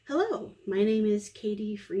My name is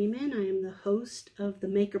Katie Freeman. I am the host of the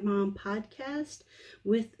Maker Mom podcast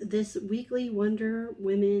with this weekly Wonder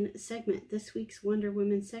Women segment. This week's Wonder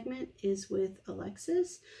Women segment is with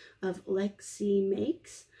Alexis of Lexi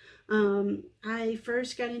Makes. I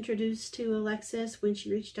first got introduced to Alexis when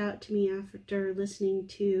she reached out to me after listening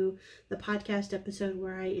to the podcast episode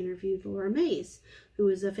where I interviewed Laura Mays, who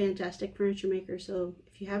is a fantastic furniture maker. So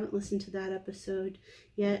if you haven't listened to that episode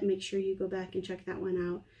yet, make sure you go back and check that one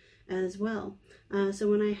out as well. So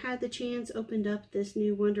when I had the chance, opened up this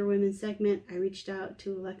new Wonder Women segment, I reached out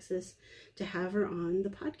to Alexis to have her on the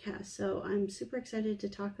podcast. So I'm super excited to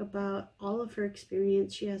talk about all of her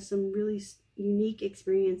experience. She has some really unique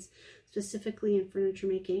experience specifically in furniture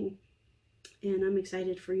making, and I'm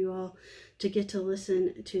excited for you all to get to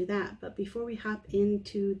listen to that. But before we hop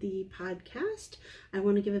into the podcast, I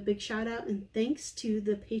want to give a big shout out and thanks to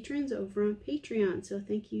the patrons over on Patreon. So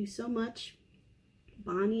thank you so much,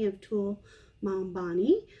 Bonnie of Tool Mom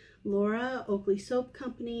Bonnie, Laura, Oakley Soap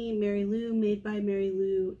Company, Mary Lou, Made by Mary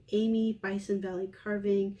Lou, Amy, Bison Valley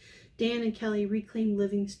Carving, Dan and Kelly, Reclaim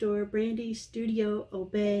Living Store, Brandy, Studio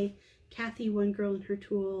Obey, Kathy, One Girl and Her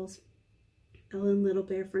Tools, Ellen, Little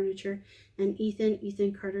Bear Furniture, and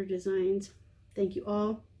Ethan Carter Designs. Thank you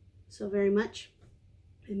all so very much.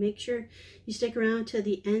 And make sure you stick around to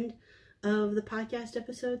the end of the podcast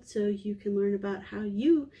episode so you can learn about how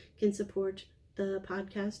you can support the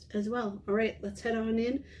podcast as well. All right, let's head on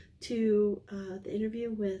in to the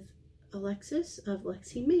interview with Alexis of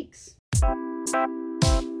Lexi Makes.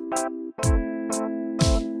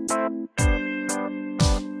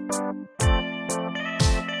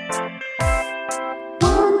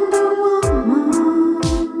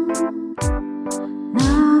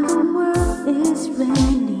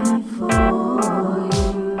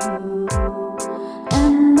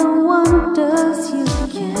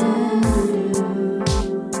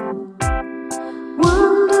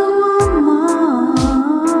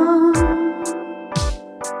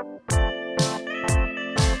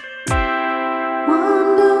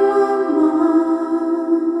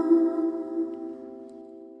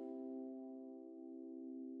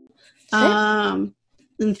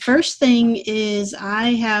 The first thing is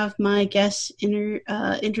I have my guests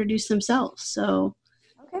introduce themselves. So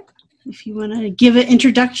okay. If you want to give an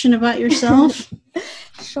introduction about yourself.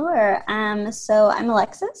 Sure. So I'm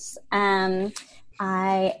Alexis. I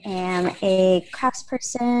am a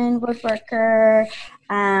craftsperson, woodworker,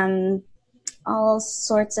 all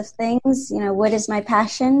sorts of things. You know, wood is my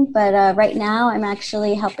passion, but right now I'm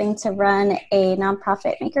actually helping to run a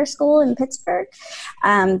nonprofit maker school in Pittsburgh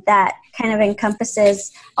that kind of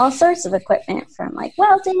encompasses all sorts of equipment from like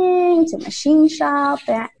welding to machine shop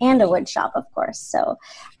and a wood shop, of course. So,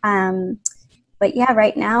 but yeah,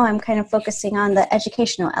 right now I'm kind of focusing on the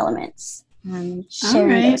educational elements,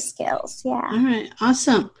 sharing those skills. Yeah. All right.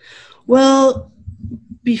 Awesome. Well,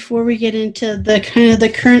 before we get into the kind of the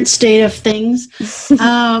current state of things,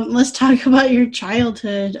 let's talk about your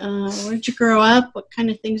childhood. Where did you grow up? What kind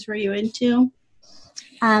of things were you into?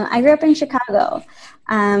 I grew up in Chicago.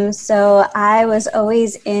 So I was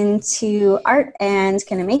always into art and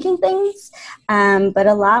kind of making things, but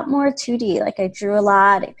a lot more 2D. Like I drew a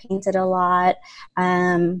lot, I painted a lot.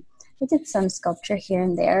 I did some sculpture here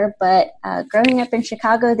and there, but growing up in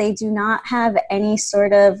Chicago, they do not have any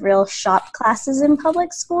sort of real shop classes in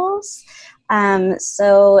public schools.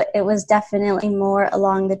 So it was definitely more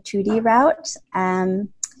along the 2D route. And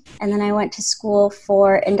then I went to school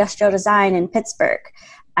for industrial design in Pittsburgh.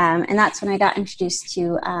 And that's when I got introduced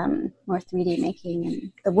to more 3D making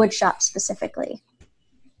and the wood shop specifically.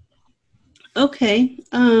 Okay.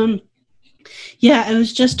 Yeah, I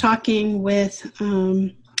was just talking with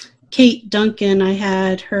Kate Duncan. I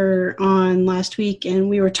had her on last week, and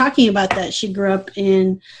we were talking about that. She grew up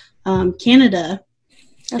in Canada.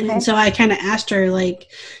 Okay. And so I kind of asked her, like,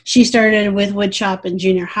 she started with woodshop in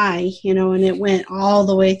junior high, you know, and it went all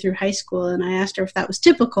the way through high school. And I asked her if that was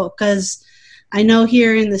typical, because I know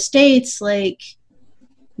here in the States, like,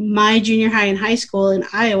 my junior high and high school in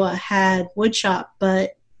Iowa had woodshop,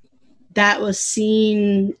 but that was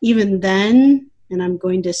seen even then, and I'm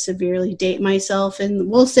going to severely date myself, and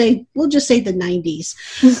we'll just say the 90s.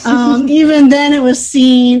 Even then it was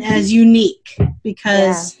seen as unique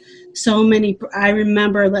because so many, I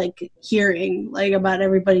remember like hearing like about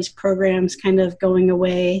everybody's programs kind of going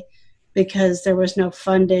away because there was no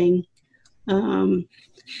funding.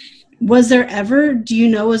 Was there ever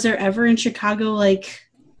in Chicago like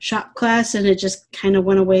shop class and it just kind of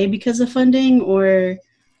went away because of funding, or?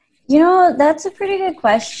 You know, that's a pretty good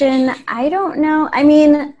question. I don't know. I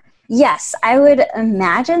mean, Yes, I would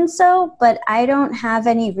imagine so, but I don't have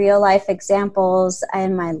any real life examples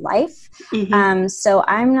in my life. So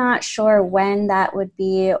I'm not sure when that would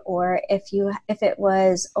be, or if it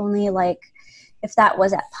was only like, if that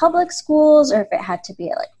was at public schools or if it had to be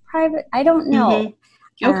like private. I don't know.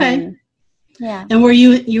 Okay. Yeah. And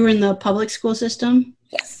you were in the public school system?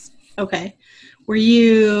 Yes. Okay. Were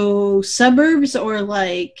you suburbs or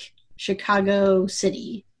like Chicago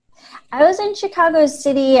City? I was in Chicago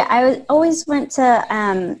City. Always went to,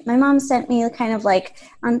 my mom sent me kind of like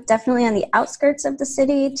definitely on the outskirts of the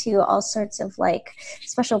city to all sorts of like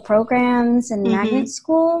special programs and magnet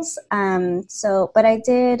schools. But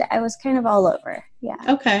I was kind of all over. Yeah.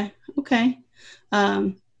 Okay.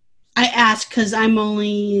 I asked because I'm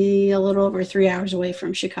only a little over 3 hours away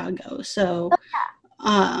from Chicago. So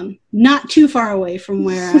not too far away from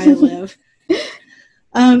where I live.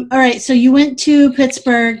 All right, so you went to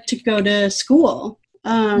Pittsburgh to go to school.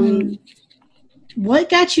 What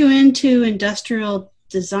got you into industrial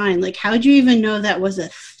design? Like, how did you even know that was a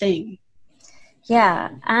thing? Yeah,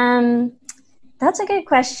 that's a good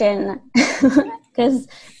question because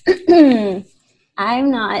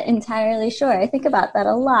I'm not entirely sure. I think about that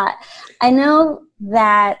a lot. I know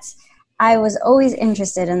that I was always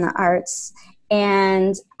interested in the arts,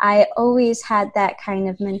 and I always had that kind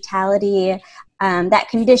of mentality, that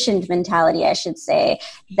conditioned mentality, I should say,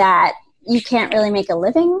 that you can't really make a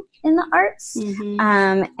living in the arts.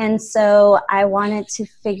 And so I wanted to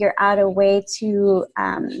figure out a way to,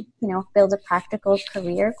 build a practical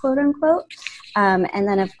career, quote unquote. And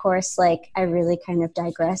then, of course, like I really kind of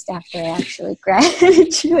digressed after I actually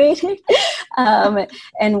graduated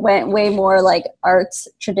and went way more like arts,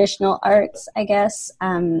 traditional arts, I guess,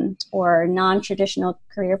 or non-traditional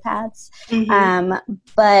career paths. But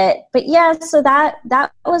yeah, so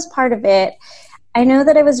that was part of it. I know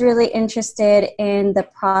that I was really interested in the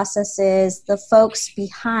processes, the folks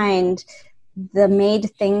behind the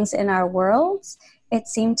made things in our worlds. It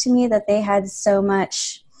seemed to me that they had so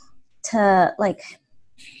much to like,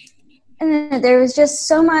 and there was just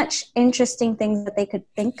so much interesting things that they could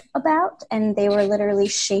think about, and they were literally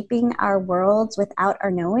shaping our worlds without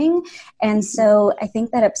our knowing. And so I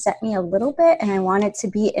think that upset me a little bit, and I wanted to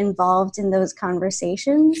be involved in those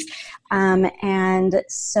conversations. And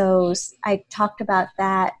so I talked about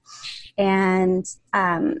that and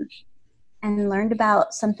learned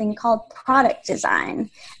about something called product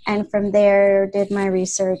design. And from there did my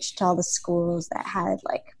research to all the schools that had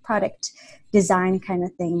like product design kind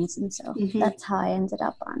of things. And so that's how I ended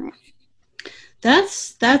up on it.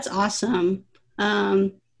 That's awesome.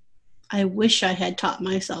 I wish I had taught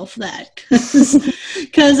myself that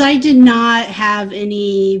because I did not have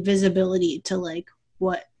any visibility to like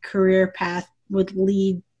what career path would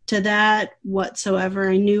lead to that whatsoever.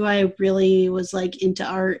 I knew I really was like into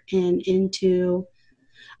art and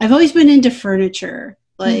I've always been into furniture.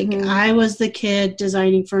 Like I was the kid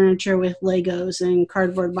designing furniture with Legos and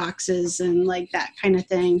cardboard boxes and like that kind of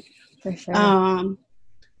thing. For sure.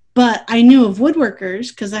 But I knew of woodworkers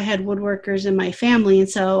because I had woodworkers in my family. And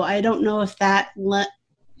so I don't know if that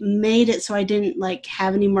made it so I didn't like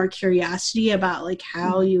have any more curiosity about like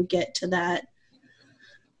how you get to that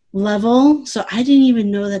level. So I didn't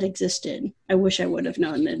even know that existed. I wish I would have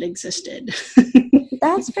known it existed.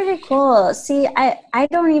 That's pretty cool. See,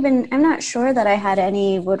 I'm not sure that I had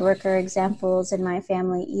any woodworker examples in my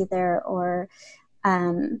family either, or,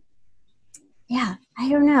 I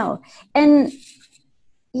don't know. And,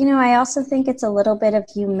 I also think it's a little bit of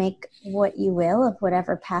you make what you will of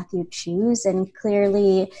whatever path you choose. And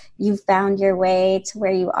clearly you've found your way to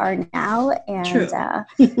where you are now. And, True.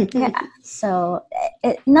 So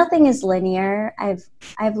nothing is linear.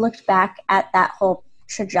 I've looked back at that whole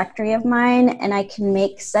trajectory of mine and I can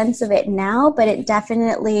make sense of it now, but it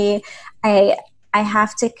definitely, I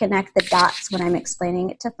have to connect the dots when I'm explaining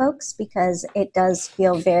it to folks because it does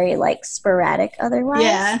feel very like sporadic otherwise.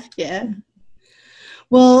 Yeah.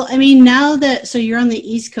 Well, I mean, so you're on the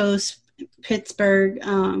East Coast, Pittsburgh,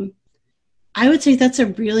 I would say that's a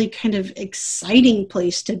really kind of exciting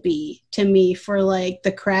place to be to me for like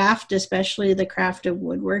the craft, especially the craft of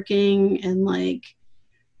woodworking and like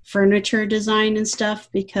furniture design and stuff,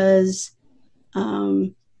 because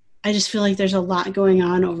I just feel like there's a lot going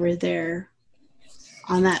on over there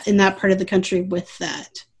in that part of the country with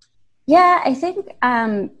that. Yeah, I think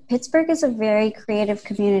Pittsburgh is a very creative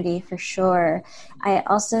community for sure. I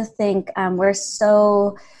also think we're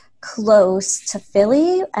so close to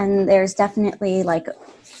Philly, and there's definitely like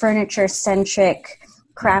furniture-centric,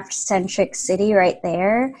 craft-centric city right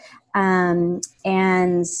there. And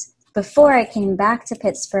before I came back to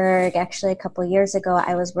Pittsburgh, actually a couple years ago,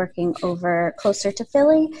 I was working over closer to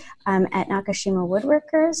Philly at Nakashima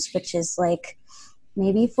Woodworkers, which is like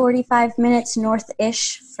maybe 45 minutes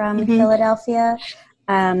north-ish from Philadelphia.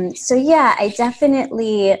 So yeah,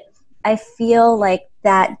 I feel like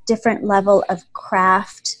that different level of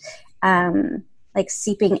craft, like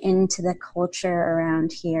seeping into the culture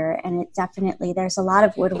around here. And it definitely, there's a lot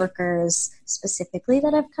of woodworkers specifically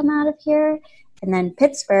that have come out of here. And then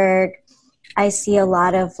Pittsburgh, I see a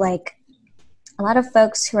lot of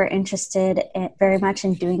folks who are interested very much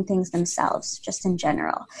in doing things themselves, just in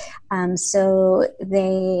general. So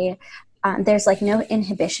there's like no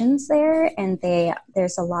inhibitions there, and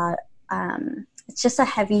there's a lot. It's just a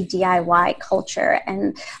heavy DIY culture,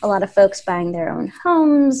 and a lot of folks buying their own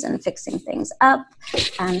homes and fixing things up.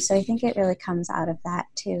 So I think it really comes out of that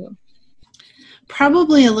too.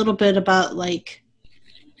 Probably a little bit about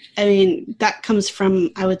that comes from,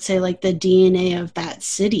 I would say, like the DNA of that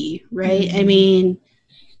city, right? I mean,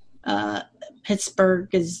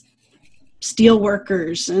 Pittsburgh is steel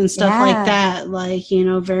workers and stuff like that,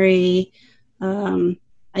 very, I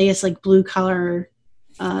guess, like blue collar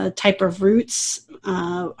type of roots,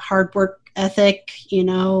 hard work ethic,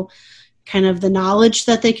 kind of the knowledge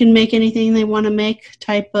that they can make anything they want to make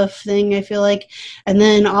type of thing, I feel like. And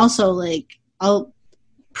then also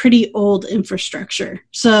pretty old infrastructure.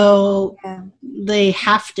 So they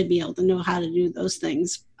have to be able to know how to do those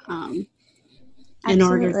things in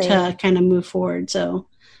order to kind of move forward. So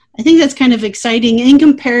I think that's kind of exciting in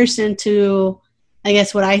comparison to, I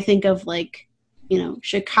guess, what I think of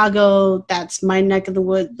Chicago. That's my neck of the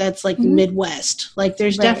wood. That's like Midwest. Like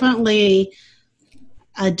there's definitely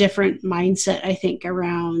a different mindset, I think,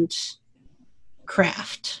 around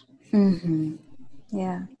craft. Mm-hmm.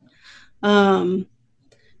 Yeah.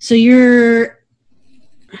 So you're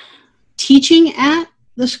teaching at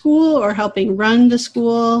the school or helping run the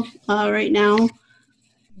school right now?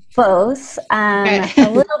 Both. A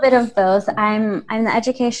little bit of both. I'm the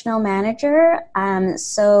educational manager.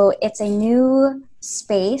 So it's a new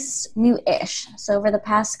space, new-ish. So over the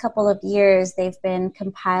past couple of years, they've been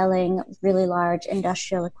compiling really large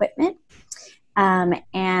industrial equipment.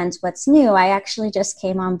 And what's new, I actually just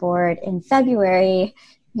came on board in February,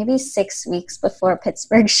 maybe 6 weeks before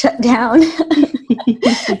Pittsburgh shut down.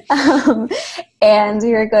 And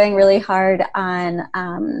we were going really hard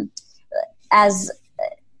on, as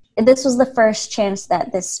this was the first chance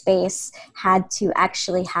that this space had to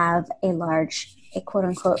actually have a quote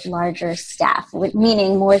unquote larger staff,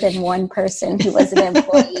 meaning more than one person who was an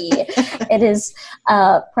employee. It is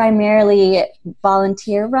primarily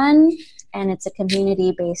volunteer run, and it's a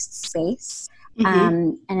community-based space.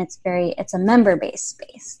 And it's a member-based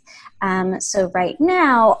space. So right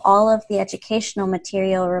now, all of the educational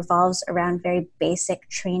material revolves around very basic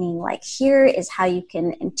training. Like, here is how you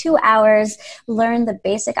can, in 2 hours, learn the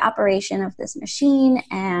basic operation of this machine,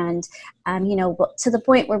 and to the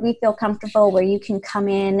point where we feel comfortable, where you can come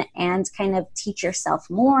in and kind of teach yourself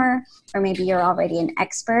more, or maybe you're already an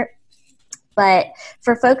expert. But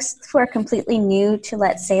for folks who are completely new to,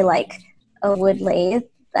 let's say, like a wood lathe,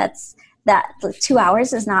 that 2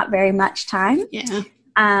 hours is not very much time. Yeah.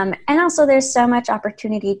 And also there's so much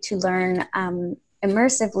opportunity to learn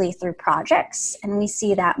immersively through projects. And we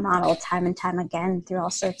see that model time and time again through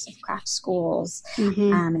all sorts of craft schools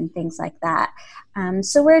and things like that.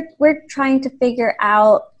 So we're trying to figure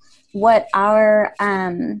out what our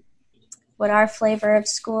flavor of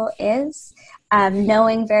school is,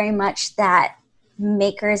 knowing very much that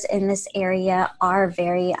makers in this area are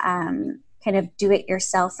very kind of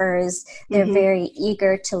do-it-yourselfers. They're very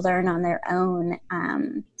eager to learn on their own.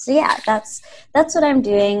 So yeah, that's what I'm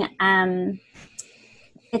doing.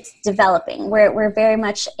 It's developing. We're very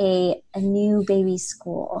much a new baby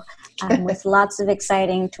school with lots of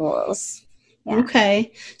exciting tools. Yeah.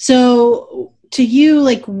 Okay. So to you,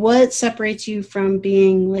 like, what separates you from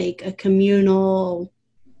being like a communal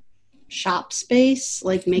shop space,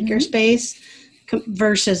 like maker space,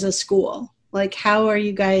 versus a school? Like, how are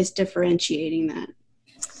you guys differentiating that?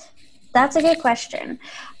 That's a good question.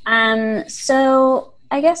 So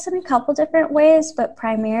I guess in a couple different ways, but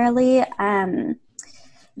primarily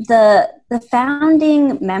the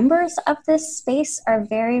founding members of this space are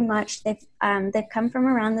very much, they've come from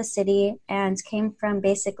around the city and came from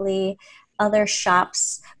basically other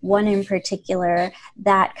shops, one in particular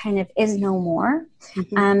that kind of is no more.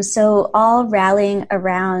 So all rallying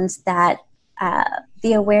around that,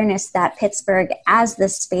 the awareness that Pittsburgh, as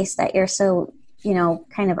this space that you're so,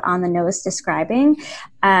 kind of on the nose describing,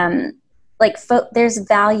 like there's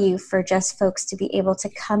value for just folks to be able to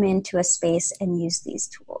come into a space and use these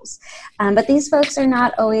tools. But these folks are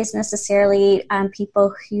not always necessarily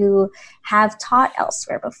people who have taught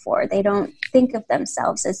elsewhere before. They don't think of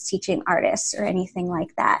themselves as teaching artists or anything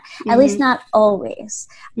like that, at least not always.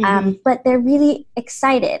 But they're really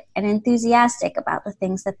excited and enthusiastic about the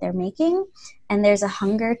things that they're making. And there's a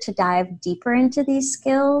hunger to dive deeper into these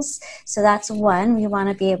skills. So that's one, we want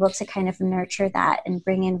to be able to kind of nurture that and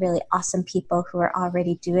bring in really awesome people who are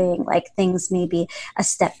already doing like things maybe a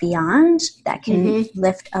step beyond that can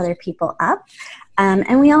lift other people up.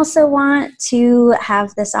 And we also want to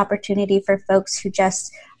have this opportunity for folks who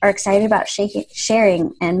just are excited about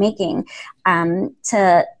sharing and making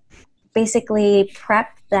to basically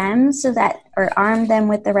prep them so that, or arm them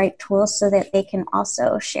with the right tools so that they can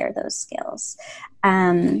also share those skills.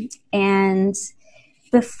 And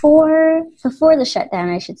before the shutdown,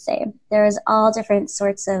 I should say, there was all different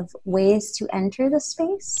sorts of ways to enter the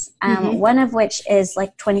space, one of which is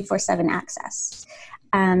like 24/7 access.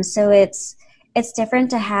 So it's different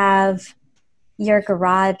to have your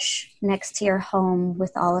garage next to your home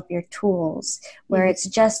with all of your tools, where it's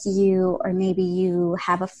just you, or maybe you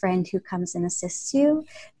have a friend who comes and assists you,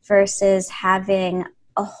 versus having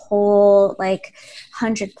a whole like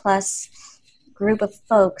 100+ group of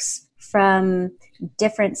folks from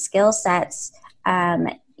different skill sets, from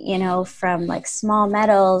like small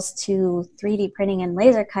metals to 3D printing and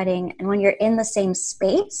laser cutting. And when you're in the same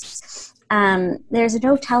space, there's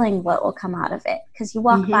no telling what will come out of it, because you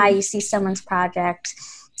walk by, you see someone's project,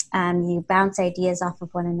 you bounce ideas off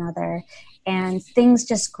of one another, and things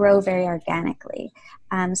just grow very organically.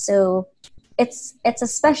 So it's a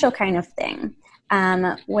special kind of thing.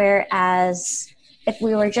 Whereas if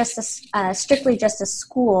we were just strictly just a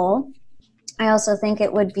school, I also think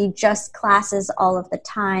it would be just classes all of the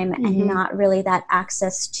time and not really that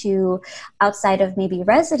access to, outside of maybe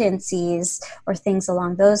residencies or things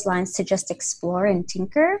along those lines, to just explore and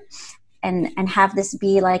tinker and have this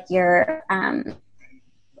be like your home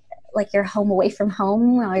away from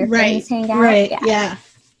home while your friends hang out. Right. Yeah.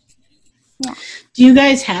 Do you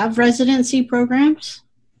guys have residency programs?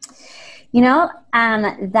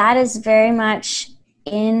 That is very much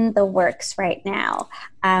in the works right now,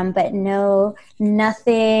 but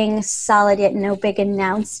nothing solid yet, no big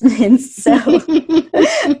announcements. So,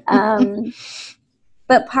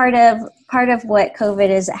 but part of what COVID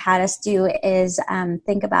has had us do is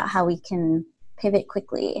think about how we can pivot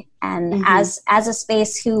quickly. And as a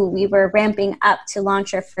space who we were ramping up to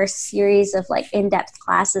launch our first series of like in-depth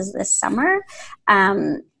classes this summer,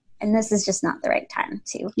 and this is just not the right time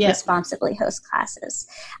to responsibly host classes.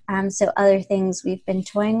 So other things we've been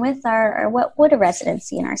toying with are what would a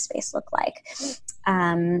residency in our space look like,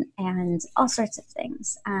 and all sorts of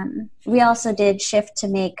things. We also did shift to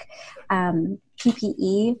make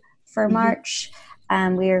PPE for March.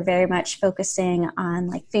 We were very much focusing on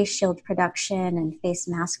like face shield production and face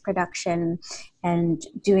mask production, and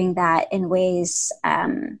doing that in ways,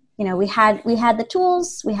 we had the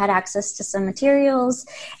tools, we had access to some materials,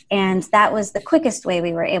 and that was the quickest way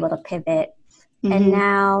we were able to pivot. And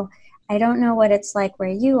now I don't know what it's like where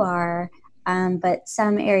you are, but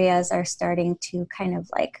some areas are starting to kind of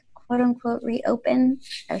like quote unquote reopen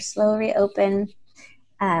or slow reopen.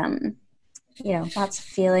 Lots of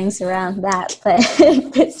feelings around that, but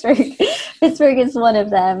Pittsburgh is one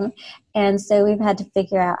of them. And so we've had to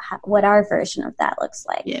figure out what our version of that looks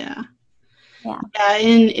like. Yeah.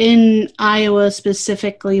 In Iowa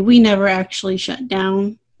specifically, we never actually shut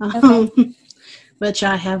down, which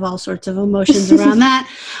I have all sorts of emotions around that.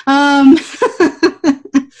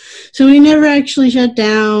 So we never actually shut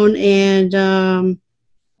down, and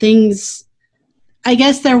things, I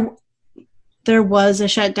guess there was a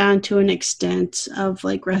shutdown to an extent of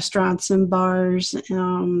like restaurants and bars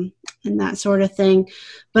and that sort of thing,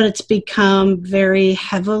 but it's become very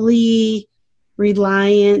heavily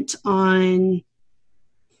reliant on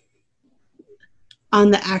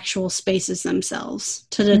the actual spaces themselves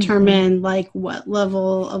to determine like what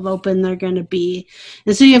level of open they're going to be.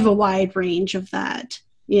 And so you have a wide range of that,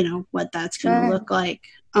 what that's going to look like.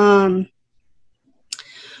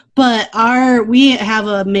 But we have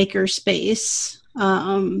a maker space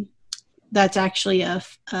that's actually a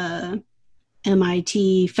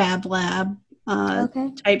MIT Fab Lab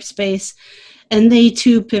type space, and they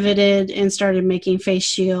too pivoted and started making face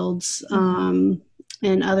shields and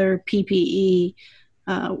other PPE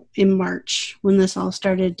in March when this all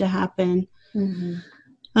started to happen.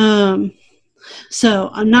 So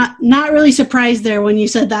I'm not really surprised there when you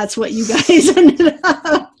said that's what you guys ended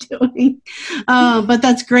up doing. But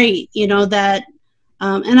that's great, that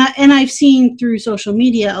And I've seen through social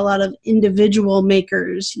media a lot of individual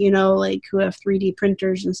makers, like who have 3D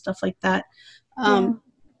printers and stuff like that,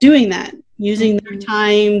 doing that, using their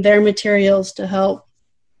time, their materials to help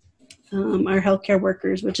our healthcare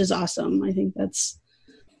workers, which is awesome. I think that's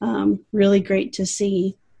really great to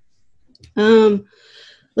see.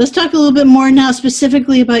 Let's talk a little bit more now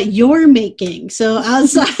specifically about your making. So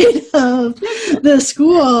outside of the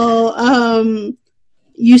school,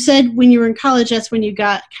 you said when you were in college, that's when you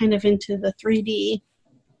got kind of into the 3D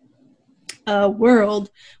world.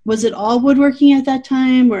 Was it all woodworking at that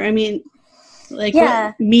time? Or,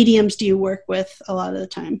 what mediums do you work with a lot of the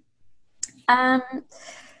time?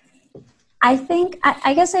 I think,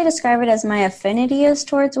 I guess I describe it as my affinity is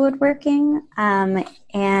towards woodworking,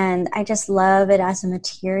 and I just love it as a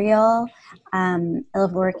material. I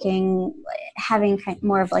love working, having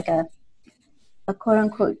more of like a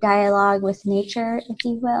quote-unquote dialogue with nature, if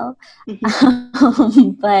you will.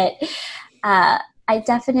 But I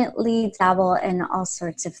definitely dabble in all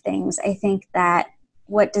sorts of things. I think that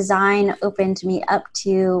what design opened me up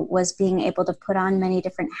to was being able to put on many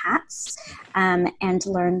different hats and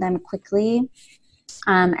learn them quickly,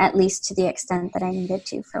 at least to the extent that I needed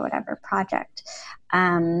to for whatever project.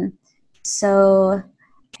 So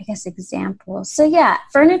I guess examples. So yeah,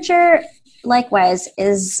 furniture likewise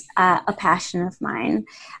is a passion of mine.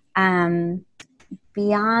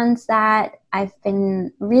 Beyond that, I've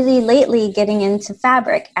been really lately getting into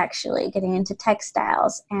fabric, actually, getting into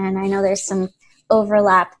textiles. And I know there's some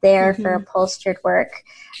overlap there for upholstered work,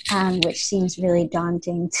 which seems really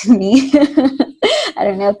daunting to me. I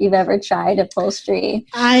don't know if you've ever tried upholstery.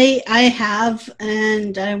 I have,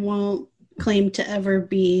 and I won't claim to ever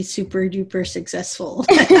be super duper successful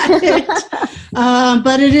at it.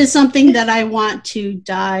 But it is something that I want to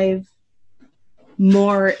dive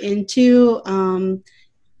more into,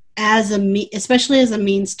 especially as a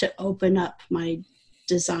means to open up my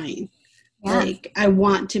design. Yeah. Like, I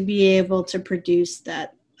want to be able to produce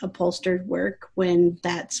that upholstered work when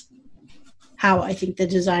that's how I think the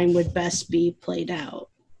design would best be played out.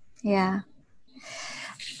 Yeah.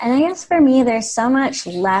 And I guess for me, there's so much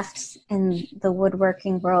left in the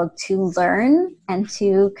woodworking world to learn and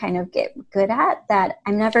to kind of get good at that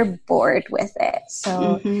I'm never bored with it.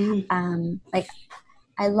 So,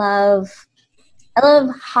 I love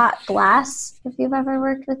hot glass, if you've ever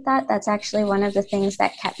worked with that. That's actually one of the things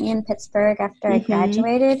that kept me in Pittsburgh after I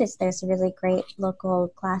graduated, is there's a really great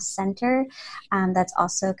local glass center that's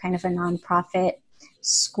also kind of a nonprofit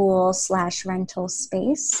school/rental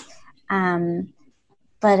space.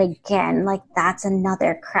 But again, like, that's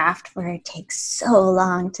another craft where it takes so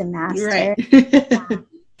long to master. Right.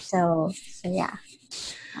 So yeah.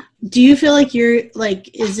 Do you feel like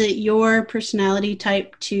is it your personality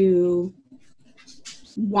type to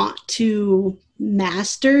want to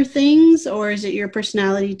master things, or is it your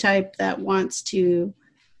personality type that wants to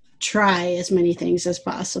try as many things as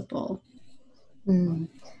possible?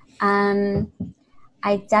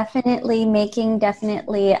 I definitely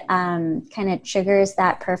kind of triggers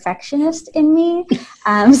that perfectionist in me.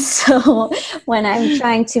 So when I'm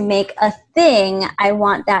trying to make a thing, I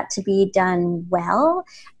want that to be done well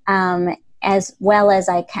as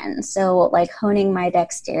I can. So like honing my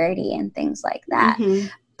dexterity and things like that.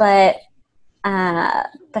 But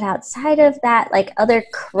outside of that, like other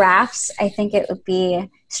crafts, I think it would be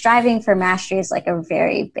striving for mastery is like a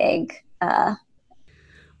very big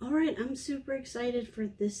All right, I'm super excited for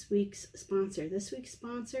this week's sponsor. This week's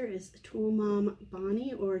sponsor is Tool Mom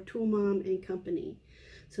Bonnie, or Tool Mom and Company.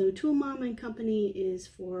 So Tool Mom and Company is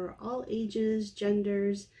for all ages,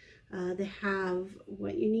 genders. They have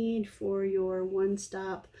what you need for your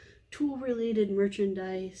one-stop tool-related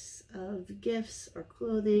merchandise of gifts or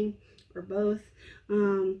clothing or both.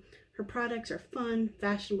 Her products are fun,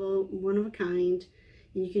 fashionable, one of a kind.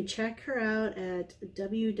 And you can check her out at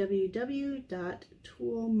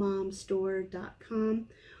www.toolmomstore.com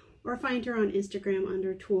or find her on Instagram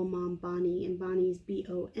under Tool Mom Bonnie, and Bonnie's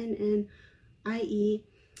Bonnie.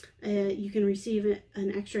 You can receive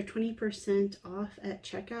an extra 20% off at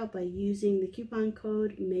checkout by using the coupon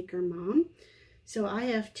code MakerMom. So I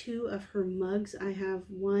have 2 of her mugs. I have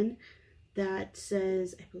one that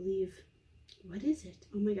says, I believe, what is it?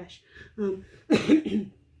 Oh my gosh.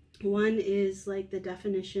 One is like the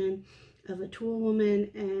definition of a tool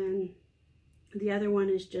woman, and the other one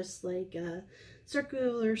is just like a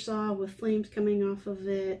circular saw with flames coming off of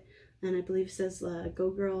it, and I believe it says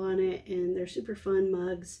Go Girl on it, and they're super fun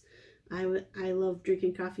mugs. I love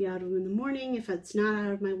drinking coffee out of them in the morning. If it's not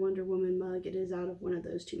out of my Wonder Woman mug, it is out of one of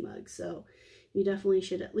those two mugs. So you definitely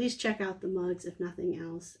should at least check out the mugs, if nothing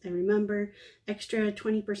else. And remember, extra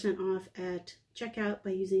 20% off at checkout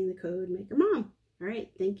by using the code MakerMom. All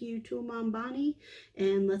right, thank you to Mom Bonnie,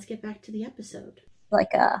 and let's get back to the episode.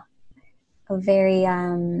 Like a very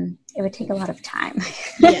it would take a lot of time.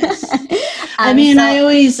 Yes. I mean, I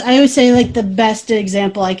always say, like, the best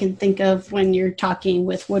example I can think of when you're talking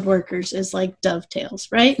with woodworkers is like dovetails,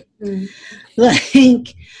 right? Mm-hmm.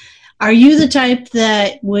 Like, are you the type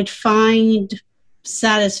that would find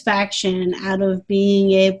satisfaction out of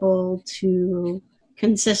being able to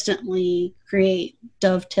consistently create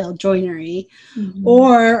dovetail joinery? Mm-hmm.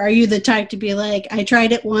 Or are you the type to be like, I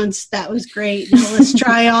tried it once, that was great, now let's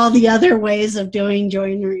try all the other ways of doing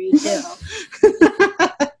joinery too?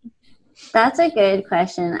 That's a good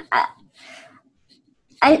question.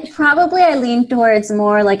 I lean towards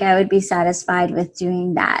more like I would be satisfied with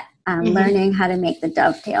doing that, learning how to make the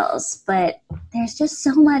dovetails. But there's just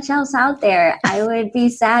so much else out there. I would be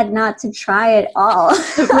sad not to try it all.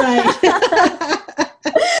 Right.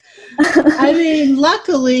 I mean,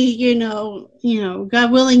 luckily, you know,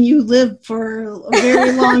 God willing, you live for a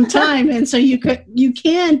very long time, and so you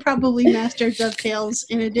can probably master dovetails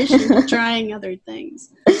in addition to trying other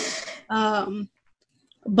things.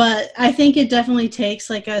 But I think it definitely takes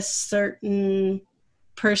like a certain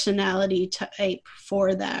personality type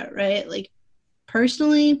for that, right? Like,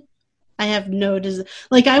 personally, I have no desire.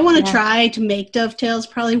 Like, I want to try to make dovetails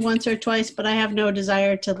probably once or twice, but I have no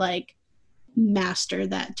desire to like master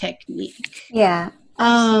that technique. Yeah.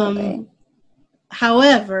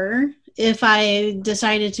 However, if I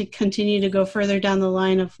decided to continue to go further down the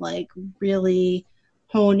line of like really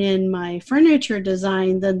hone in my furniture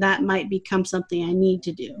design, then that might become something I need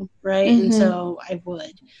to do, right? Mm-hmm. And so I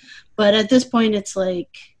would. But at this point, it's like,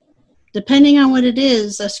 depending on what it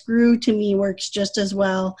is, a screw to me works just as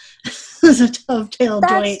well as a dovetail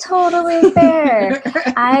joint. That's totally fair.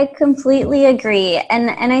 I completely agree. And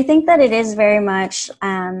I think that it is very much,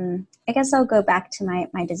 I guess I'll go back to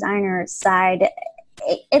my designer side.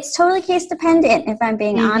 It's totally case dependent, if I'm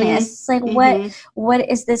being honest. It's like, what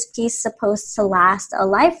is this piece supposed to last a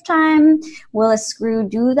lifetime? Will a screw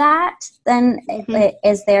do that? Then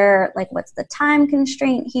is there, like, what's the time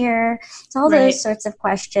constraint here? It's all those sorts of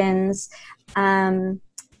questions. You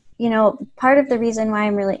know, part of the reason why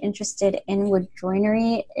I'm really interested in wood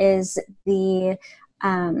joinery is the,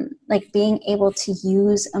 like, being able to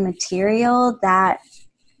use a material that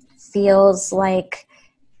feels like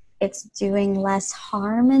it's doing less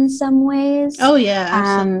harm in some ways. Oh yeah,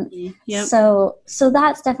 absolutely. Yep. So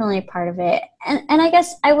that's definitely a part of it. And I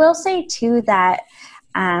guess I will say too that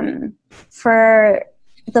for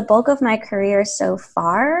the bulk of my career so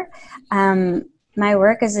far, my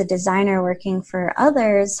work as a designer working for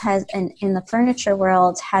others has, in the furniture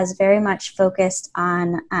world, has very much focused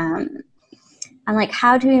on like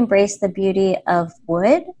how to embrace the beauty of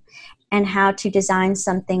wood and how to design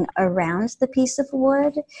something around the piece of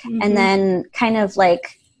wood, and then kind of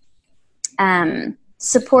like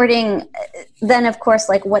supporting, then of course,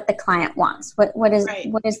 like what the client wants. What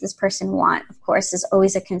does this person want, of course, is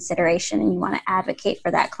always a consideration, and you want to advocate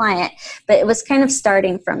for that client. But it was kind of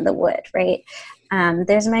starting from the wood, right?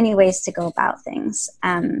 There's many ways to go about things.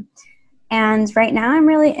 And right now I'm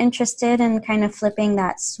really interested in kind of flipping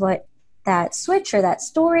that switch or that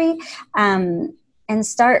story, and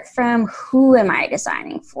start from who am I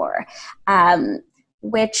designing for,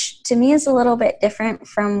 which to me is a little bit different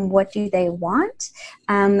from what do they want.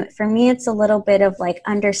 For me, it's a little bit of like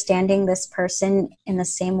understanding this person in the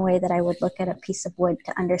same way that I would look at a piece of wood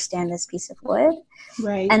to understand this piece of wood.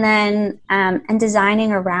 Right. And then and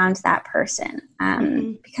designing around that person.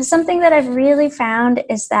 Because something that I've really found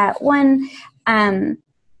is that one,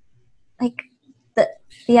 like,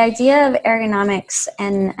 the idea of ergonomics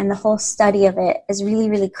and the whole study of it is really,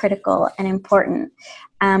 really critical and important.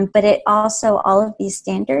 But it also, all of these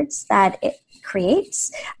standards that it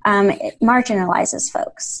creates, it marginalizes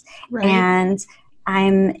folks. Right. And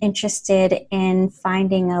I'm interested in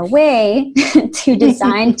finding a way to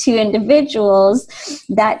design to individuals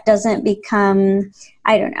that doesn't become,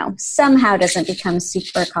 I don't know, somehow doesn't become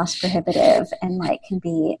super cost prohibitive and like can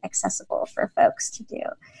be accessible for folks to do.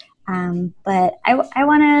 But I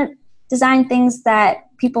want to design things that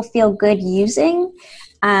people feel good using,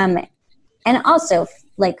 and also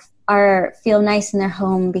like feel nice in their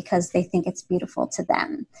home because they think it's beautiful to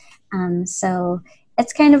them. So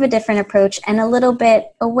it's kind of a different approach and a little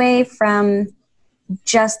bit away from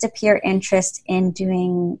just a pure interest in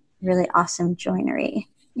doing really awesome joinery.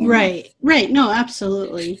 Right. No,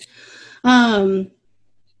 absolutely.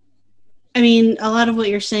 I mean, a lot of what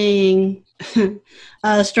you're saying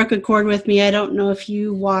struck a chord with me. I don't know if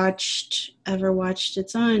you ever watched.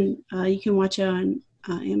 It's on. You can watch it on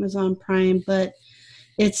Amazon Prime, but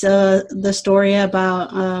it's the story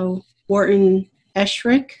about Wharton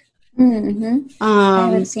Eschrick. Mm-hmm. I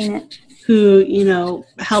haven't seen it. Who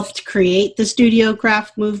helped create the studio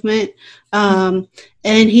craft movement, and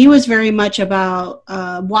he was very much about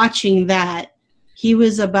watching that. He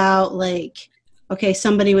was about like, okay,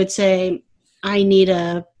 somebody would say, I need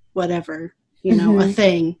a whatever, a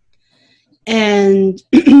thing. And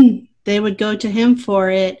they would go to him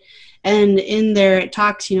for it. And in there it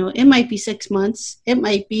talks, it might be 6 months, it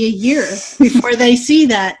might be a year before they see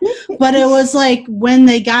that. But it was like when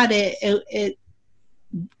they got it,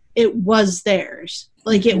 it was theirs.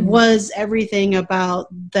 Like it was everything about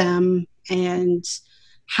them and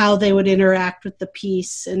how they would interact with the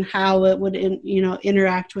piece and how it would,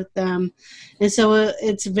 interact with them. And so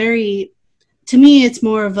it's to me, it's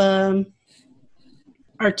more of a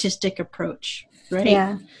artistic approach, right?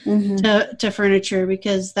 Yeah. To furniture,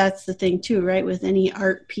 because that's the thing too, right? With any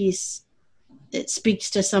art piece, it speaks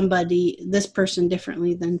to this person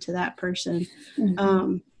differently than to that person.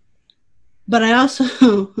 But I also,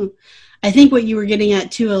 I think what you were getting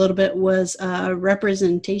at too a little bit was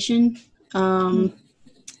representation.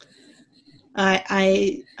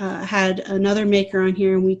 I had another maker on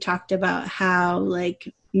here, and we talked about how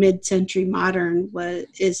like mid-century modern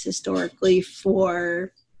is historically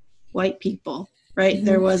for white people, right?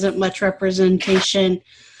 There wasn't much representation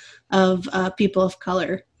of people of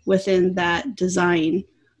color within that design.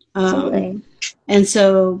 And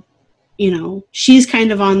so, she's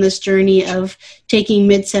kind of on this journey of taking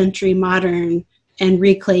mid-century modern and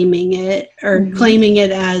reclaiming it, or claiming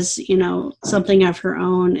it as, something of her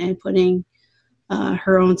own, and putting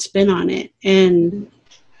her own spin on it. And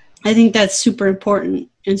I think that's super important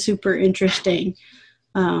and super interesting.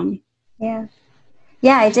 Yeah,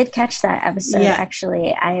 I did catch that episode,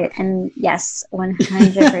 actually. Yes,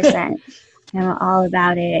 100%. I'm all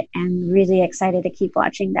about it and really excited to keep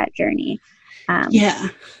watching that journey.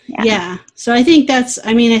 So I think that's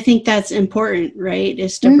important, right?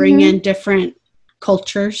 Is to bring in different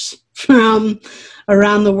cultures from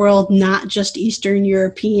around the world, not just Eastern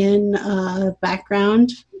European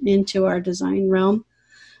background, into our design realm.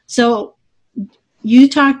 So you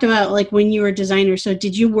talked about like when you were a designer. So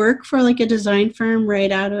did you work for like a design firm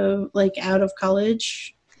right out of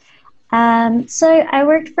college? So I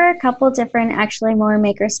worked for a couple different, actually more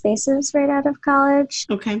maker spaces right out of college.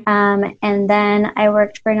 Okay. And then I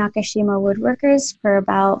worked for Nakashima Woodworkers for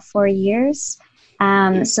about 4 years.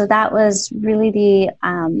 So that was really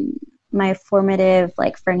my formative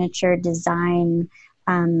like furniture design,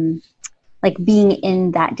 like being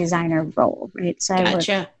in that designer role, right? So I worked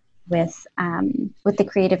with the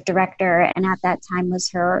creative director, and at that time was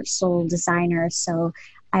her sole designer. So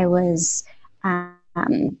I was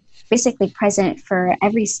basically present for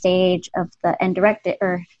every stage of and directed,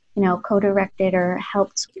 or co-directed, or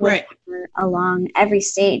helped with her along every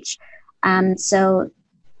stage. So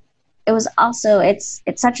it was also it's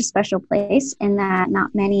such a special place in that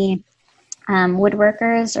not many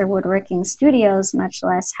woodworkers or woodworking studios, much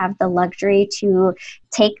less, have the luxury to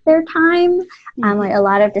take their time. Like a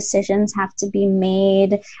lot of decisions have to be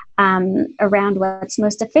made around what's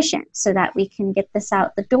most efficient so that we can get this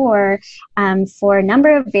out the door for a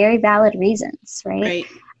number of very valid reasons, right?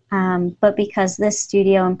 But because this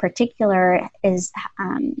studio in particular is,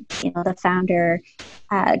 the founder,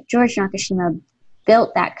 George Nakashima,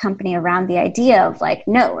 built that company around the idea of like,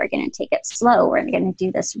 no, we're going to take it slow. We're going to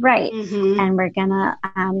do this right. And we're going to,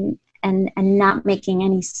 and not making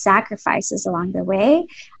any sacrifices along the way.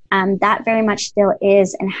 That very much still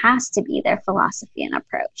is and has to be their philosophy and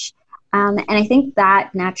approach. And I think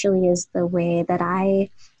that naturally is the way that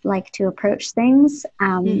I like to approach things.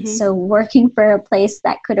 So working for a place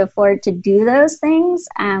that could afford to do those things,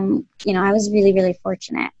 I was really, really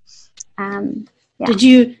fortunate. Yeah.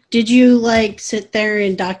 Did you like sit there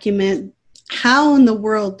and document how in the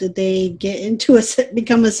world did they get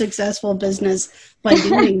become a successful business by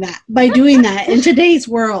doing that? By doing that in today's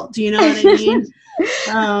world, do you know what I mean?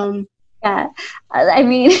 Yeah, I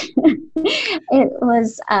mean, it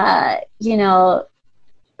was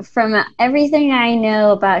from everything I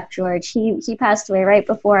know about George, he passed away right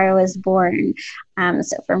before I was born.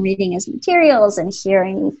 So from reading his materials and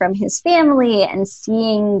hearing from his family and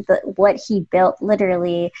seeing what he built,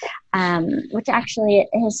 literally, which actually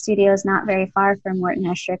his studio is not very far from Wharton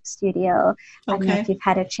Eschrick's studio. I don't know if you've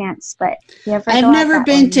had a chance, but I've never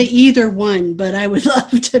been to either one, but I would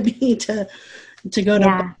love to go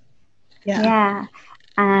to. Yeah.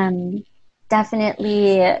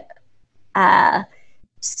 Definitely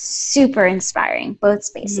super inspiring, both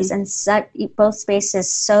spaces, and both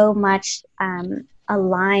spaces so much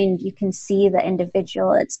aligned. You can see the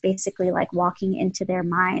individual. It's basically like walking into their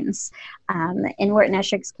minds. In Wharton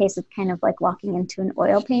Esherick's case, it's kind of like walking into an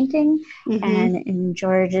oil painting. And in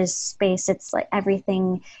George's space, it's like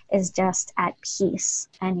everything is just at peace,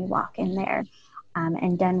 and you walk in there,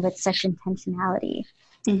 and done with such intentionality.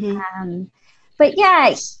 But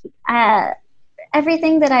yeah,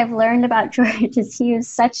 everything that I've learned about George is he was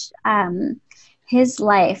such, his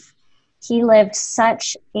life, he lived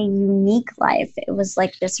such a unique life. It was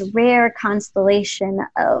like this rare constellation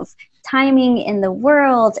of timing in the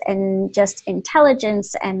world and just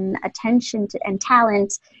intelligence and attention and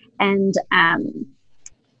talent. And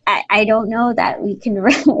I don't know that we can,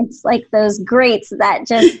 it's like those greats that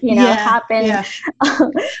just, happen.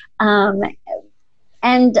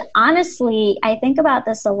 And honestly, I think about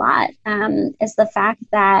this a lot, is the fact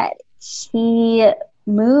that he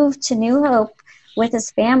moved to New Hope with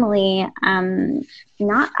his family,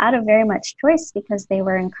 not out of very much choice, because they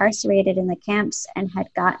were incarcerated in the camps and had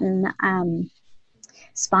gotten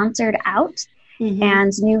sponsored out.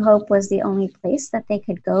 And New Hope was the only place that they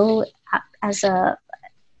could go as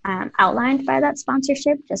outlined by that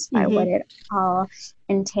sponsorship, just by what it all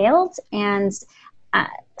entailed. And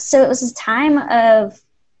so it was a time of,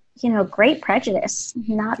 great prejudice.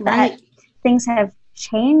 Not that things have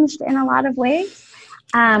changed in a lot of ways,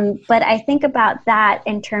 but I think about that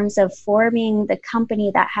in terms of forming the company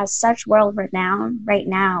that has such world renown right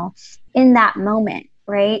now in that moment,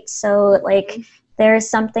 right? So like there's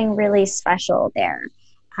something really special there,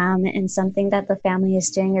 and something that the family is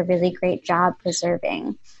doing a really great job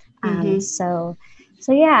preserving. So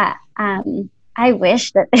yeah, I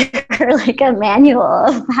wish that there were like a manual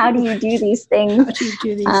of how do you do these things. How do you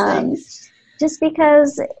do these things? Just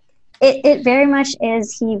because it very much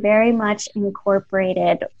is, he very much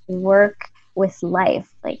incorporated work with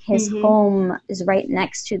life. Like his home is right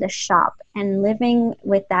next to the shop, and living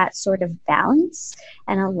with that sort of balance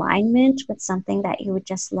and alignment with something that you would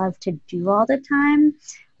just love to do all the time.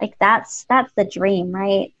 Like that's the dream,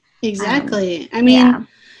 right? Exactly. I mean,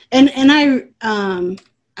 and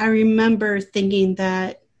I remember thinking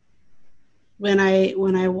that when I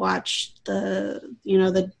watched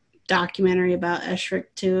the documentary about Esherick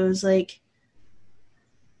too, it was like,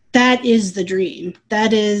 that is the dream.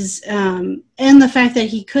 That is, and the fact that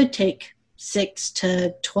he could take 6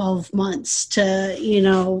 to 12 months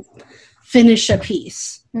to, finish a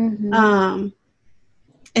piece. And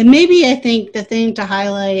maybe I think the thing to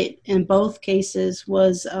highlight in both cases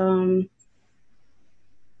was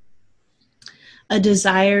a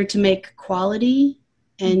desire to make quality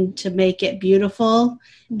and to make it beautiful.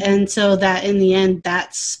 And so that in the end,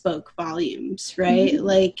 that spoke volumes, right?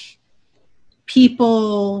 Like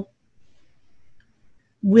people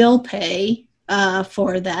will pay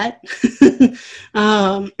for that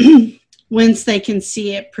once they can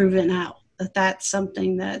see it proven out, that that's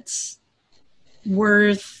something that's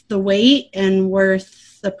worth the wait and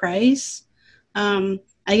worth the price. I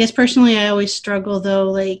guess personally, I always struggle though,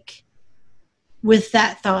 like with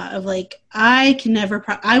that thought of like, I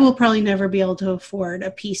will probably never be able to afford a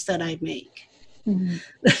piece that I make.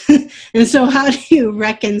 And so how do you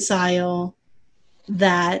reconcile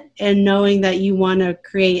that and knowing that you want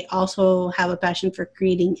to also have a passion for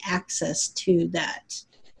creating access to that?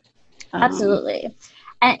 Absolutely.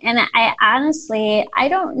 And I honestly, I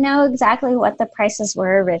don't know exactly what the prices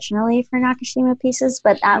were originally for Nakashima pieces,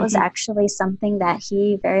 but that was actually something that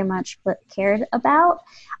he very much cared about.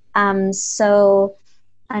 So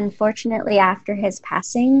unfortunately, after his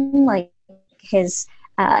passing, like his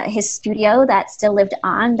studio that still lived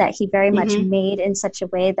on, that he very much made in such a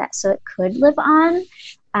way that so it could live on,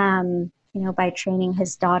 by training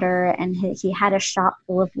his daughter, and he had a shop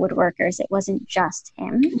full of woodworkers. It wasn't just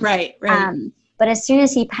him. Right. But as soon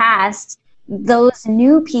as he passed, those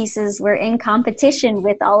new pieces were in competition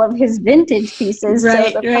with all of his vintage pieces. So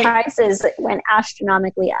the prices went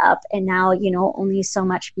astronomically up, and now, only so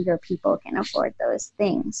much fewer people can afford those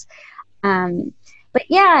things. But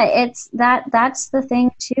yeah, that's the thing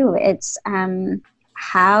too. It's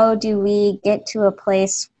how do we get to a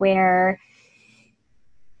place where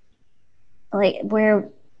where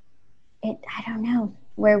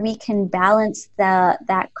we can balance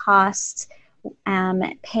that cost,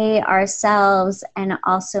 pay ourselves, and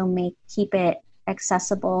also keep it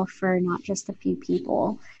accessible for not just a few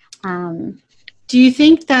people. Do you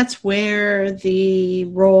think that's where the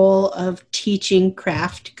role of teaching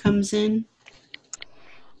craft comes in?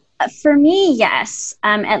 For me, yes,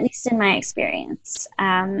 at least in my experience.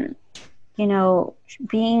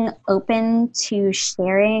 being open to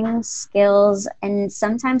sharing skills, and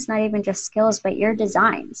sometimes not even just skills, but your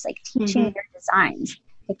designs, like teaching your designs.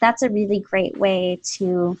 Like that's a really great way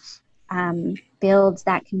to build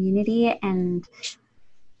that community. And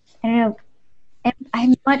I don't know,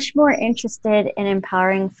 I'm much more interested in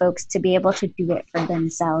empowering folks to be able to do it for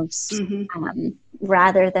themselves,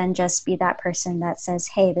 rather than just be that person that says,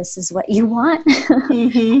 hey, this is what you want.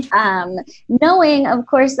 Knowing, of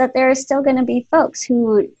course, that there are still going to be folks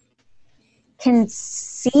who can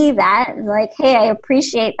see that, like, hey, I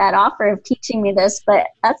appreciate that offer of teaching me this, but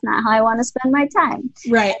that's not how I want to spend my time.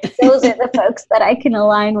 Right. Those are the folks that I can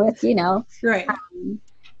align with, Right.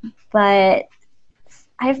 But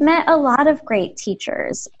I've met a lot of great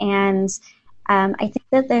teachers, and I think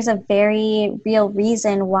that there's a very real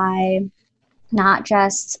reason why not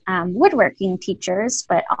just woodworking teachers,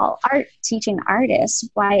 but all teaching artists,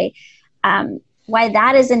 why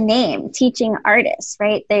that is a name, teaching artists,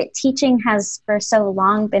 right? Teaching has for so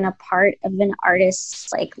long been a part of an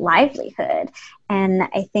artist's like livelihood, and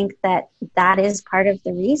I think that is part of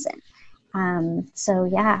the reason. So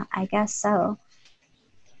yeah, I guess so.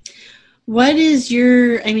 What is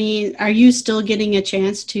are you still getting a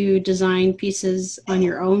chance to design pieces on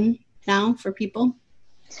your own now for people?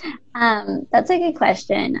 That's a good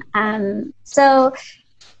question. So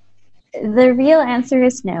the real answer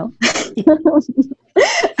is no.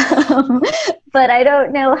 But I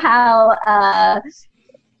don't know how,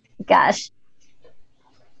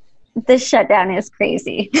 this shutdown is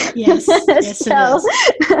crazy. Yes, so,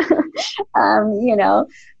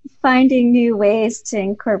 finding new ways to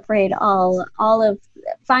incorporate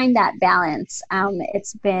find that balance.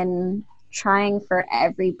 It's been trying for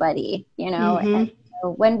everybody, and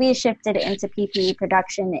when we shifted into PPE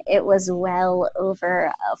production, it was well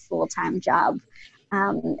over a full-time job.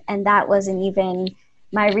 And that wasn't even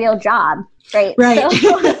my real job, right? Right.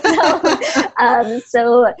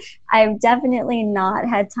 So I've definitely not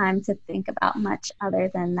had time to think about much other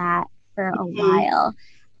than that for a while.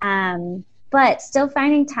 But still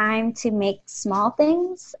finding time to make small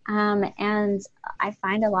things. And I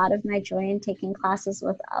find a lot of my joy in taking classes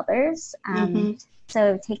with others.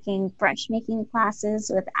 So taking brush making classes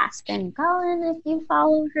with Aspen Cullen, if you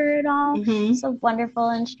follow her at all. She's a wonderful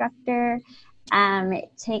instructor.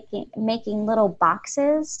 Making little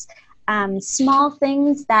boxes, small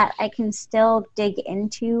things that I can still dig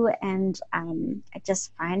into, and I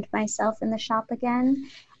just find myself in the shop again.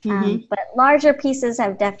 But larger pieces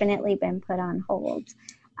have definitely been put on hold.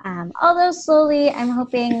 Although slowly I'm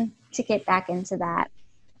hoping to get back into that.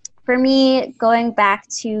 For me, going back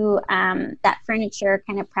to that furniture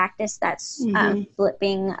kind of practice, that's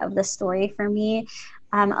flipping of the story for me.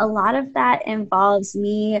 A lot of that involves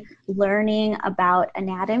me learning about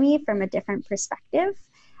anatomy from a different perspective.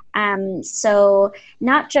 So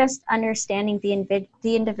not just understanding the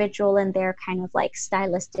individual and their kind of like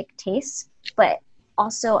stylistic tastes, but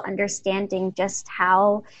also understanding just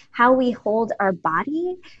how we hold our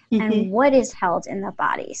body and what is held in the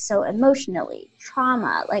body. So emotionally,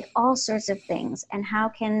 trauma, like all sorts of things, and how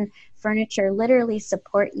can furniture literally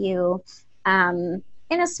support you in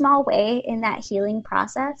a small way in that healing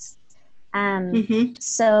process.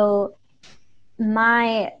 So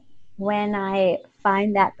when I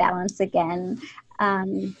find that balance again,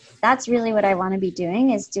 that's really what I want to be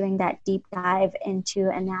doing, is doing that deep dive into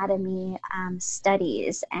anatomy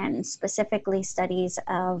studies, and specifically studies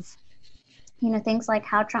of, things like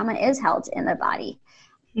how trauma is held in the body.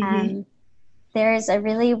 There's a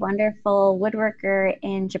really wonderful woodworker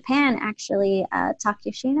in Japan, actually,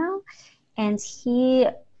 Takyoshino, and he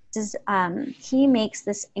makes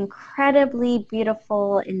this incredibly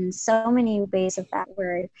beautiful, in so many ways of that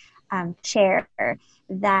word, chair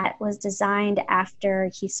that was designed after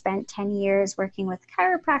he spent 10 years working with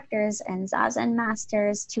chiropractors and Zazen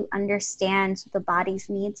masters to understand the body's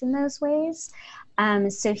needs in those ways.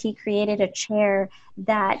 So he created a chair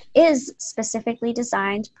that is specifically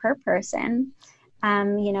designed per person.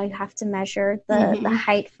 You have to measure the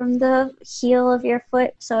height from the heel of your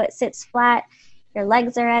foot so it sits flat. Your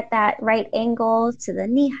legs are at that right angle to the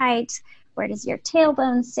knee height. Where does your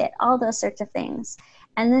tailbone sit? All those sorts of things.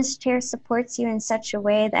 And this chair supports you in such a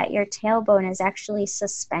way that your tailbone is actually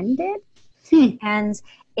suspended. And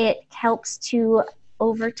it helps to,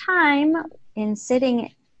 over time, in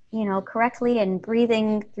sitting, correctly and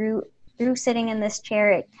breathing through sitting in this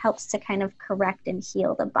chair, it helps to kind of correct and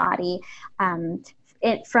heal the body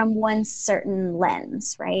from one certain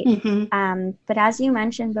lens, right? But as you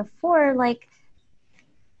mentioned before, like,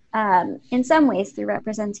 in some ways through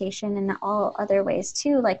representation, and all other ways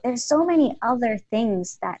too. Like there's so many other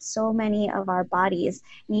things that so many of our bodies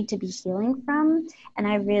need to be healing from. And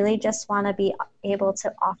I really just want to be able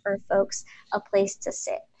to offer folks a place to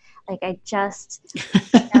sit. Like I just,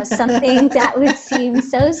 something that would seem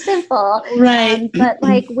so simple, right? But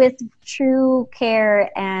like with true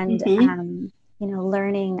care and,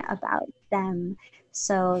 learning about them.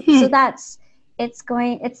 So it's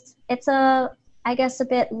I guess a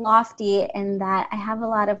bit lofty in that I have a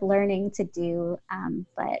lot of learning to do,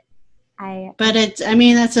 but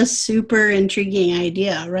that's a super intriguing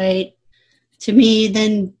idea, right? To me,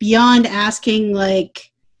 then beyond asking like,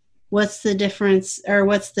 what's the difference or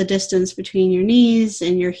what's the distance between your knees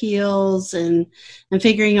and your heels and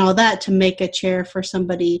figuring all that to make a chair for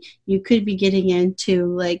somebody, you could be getting into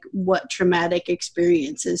like what traumatic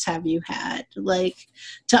experiences have you had, like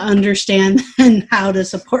to understand and how to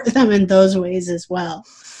support them in those ways as well.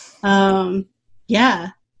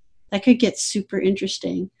 Yeah, that could get super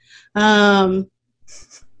interesting.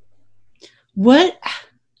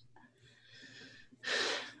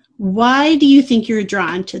 Why do you think you're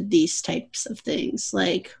drawn to these types of things?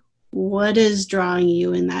 Like, what is drawing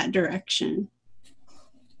you in that direction?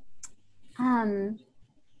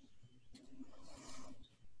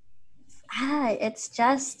 It's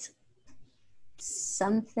just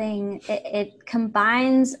something, it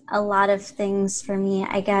combines a lot of things for me,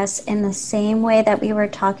 I guess, in the same way that we were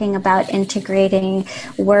talking about integrating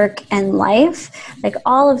work and life. Like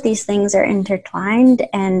all of these things are intertwined,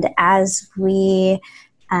 and as we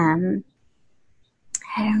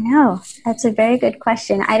I don't know. That's a very good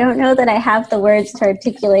question. I don't know that I have the words to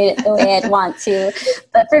articulate it the way I'd want to,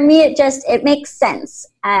 but for me, it makes sense.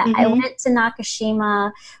 I went to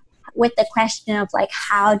Nakashima with the question of like,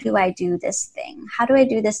 how do I do this thing? How do I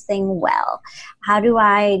do this thing well? How do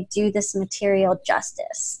I do this material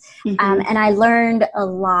justice? And I learned a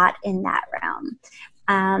lot in that realm.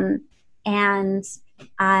 And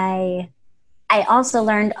I also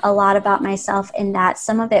learned a lot about myself in that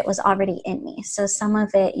some of it was already in me. So some of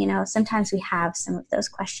it, sometimes we have some of those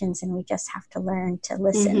questions and we just have to learn to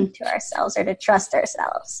listen to ourselves or to trust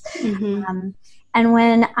ourselves. And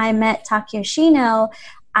when I met Takeo Shino,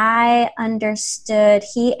 I understood,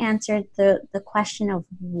 he answered the question of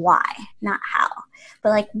why, not how,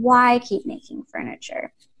 but like, why keep making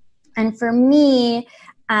furniture? And for me,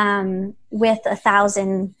 with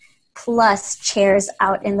 1,000 plus chairs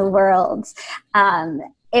out in the world,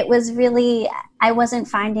 it was really, I wasn't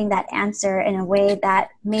finding that answer in a way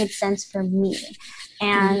that made sense for me.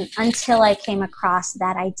 And until I came across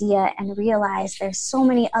that idea and realized there's so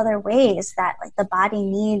many other ways that like the body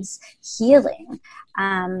needs healing.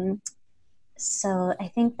 So I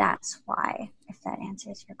think that's why, if that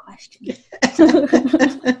answers your question.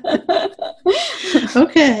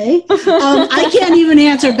 Okay. I can't even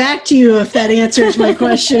answer back to you if that answers my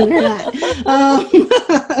question or not.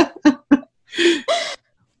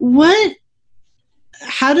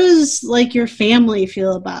 How does like your family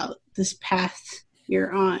feel about this path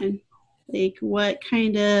you're on? Like what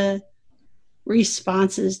kind of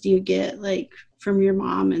responses do you get like from your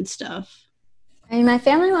mom and stuff? I mean, my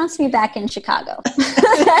family wants me back in Chicago.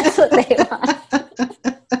 That's what they want.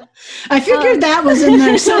 I figured that was in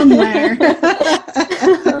there somewhere.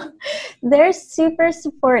 They're super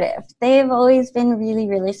supportive. They've always been really,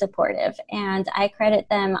 really supportive. And I credit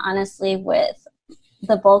them, honestly, with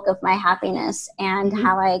the bulk of my happiness and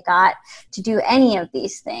how I got to do any of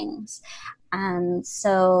these things.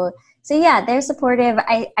 So yeah, they're supportive.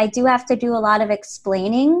 I do have to do a lot of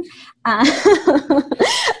explaining.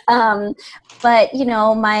 But,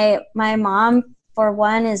 my mom, for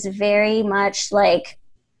one, is very much like,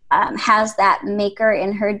 has that maker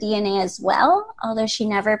in her DNA as well, although she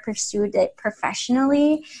never pursued it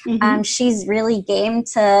professionally. She's really game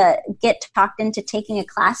to get talked into taking a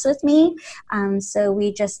class with me. So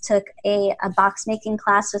we just took a box making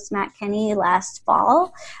class with Matt Kenny last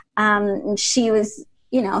fall. She was,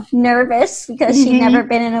 nervous because she'd never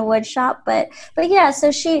been in a wood shop, but yeah,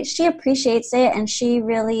 so she appreciates it, and she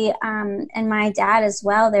really, and my dad as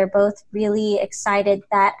well, they're both really excited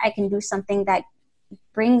that I can do something that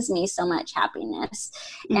brings me so much happiness.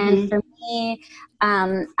 And for me,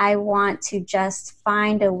 I want to just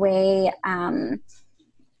find a way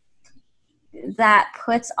that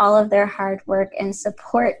puts all of their hard work and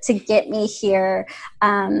support to get me here,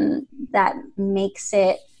 that makes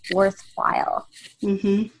it worthwhile.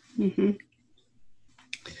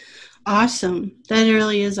 Awesome. That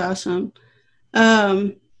really is awesome.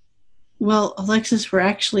 Well, Alexis, we're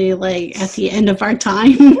actually like at the end of our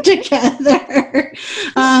time together.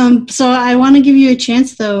 So I want to give you a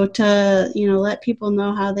chance, though, to, let people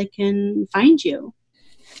know how they can find you.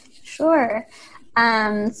 Sure.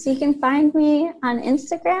 So you can find me on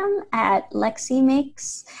Instagram at Lexi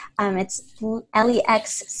Makes. It's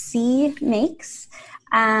LEXC Makes.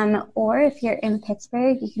 Or if you're in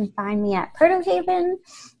Pittsburgh, you can find me at Protohaven.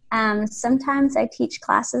 Sometimes I teach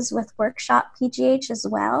classes with Workshop PGH as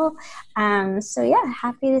well. So yeah,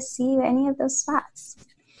 happy to see you any of those spots.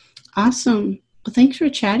 Awesome. Well, thanks for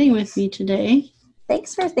chatting with me today.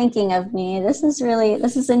 Thanks for thinking of me. This is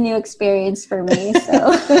a new experience for me.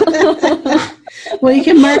 So, well, you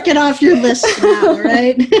can mark it off your list now,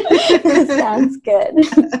 right? Sounds good.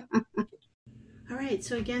 All right.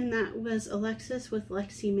 So again, that was Alexis with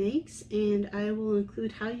Lexi Makes, and I will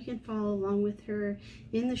include how you can follow along with her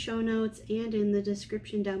in the show notes and in the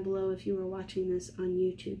description down below. If you are watching this on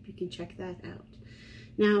YouTube, you can check that out.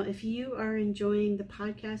 Now, if you are enjoying the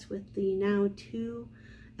podcast with the now 2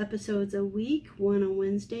 episodes a week, one on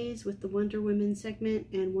Wednesdays with the Wonder Women segment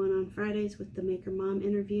and one on Fridays with the Maker Mom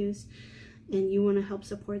interviews, and you want to help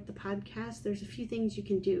support the podcast, there's a few things you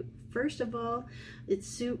can do. First of all,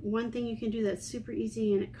 one thing you can do that's super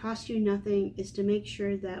easy and it costs you nothing is to make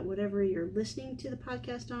sure that whatever you're listening to the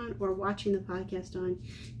podcast on or watching the podcast on,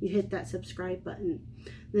 you hit that subscribe button.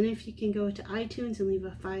 Then if you can go to iTunes and leave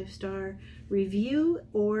a 5-star review,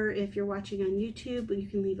 or if you're watching on YouTube, you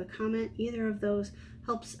can leave a comment. Either of those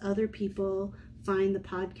helps other people find the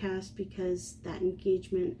podcast because that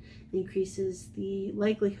engagement increases the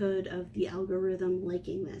likelihood of the algorithm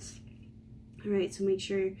liking this. All right, so make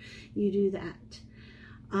sure you do that.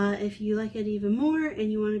 If you like it even more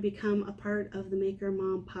and you want to become a part of the Maker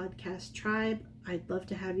Mom podcast tribe, I'd love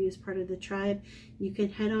to have you as part of the tribe. You can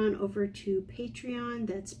head on over to Patreon.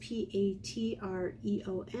 That's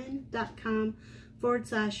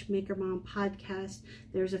patreon.com/Maker Mom podcast.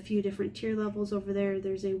 There's a few different tier levels over there.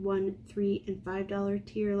 There's a $1, $3, and $5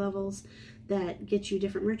 tier levels that get you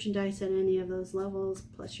different merchandise at any of those levels,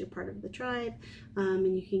 plus you're part of the tribe,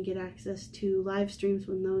 and you can get access to live streams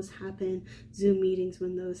when those happen, Zoom meetings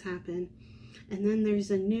when those happen. And then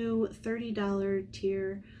there's a new $30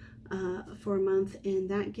 tier for a month, and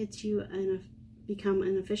that gets you become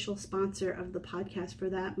an official sponsor of the podcast for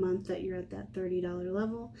that month that you're at that $30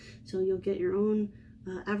 level. So you'll get your own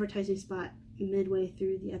advertising spot midway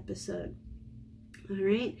through the episode. All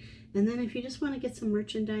right. And then if you just want to get some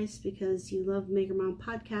merchandise because you love Maker Mom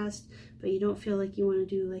podcast, but you don't feel like you want to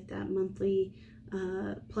do like that monthly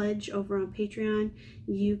pledge over on Patreon,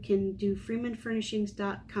 you can do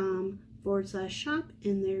freemanfurnishings.com/shop,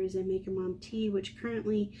 and there is a Maker Mom tee, which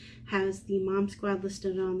currently has the Mom Squad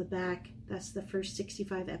listed on the back. That's the first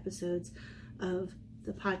 65 episodes of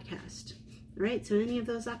the podcast. All right, so any of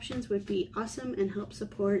those options would be awesome and help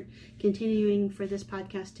support continuing for this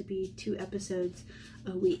podcast to be 2 episodes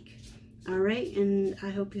a week. All right, and I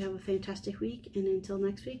hope you have a fantastic week, and until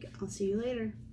next week, I'll see you later.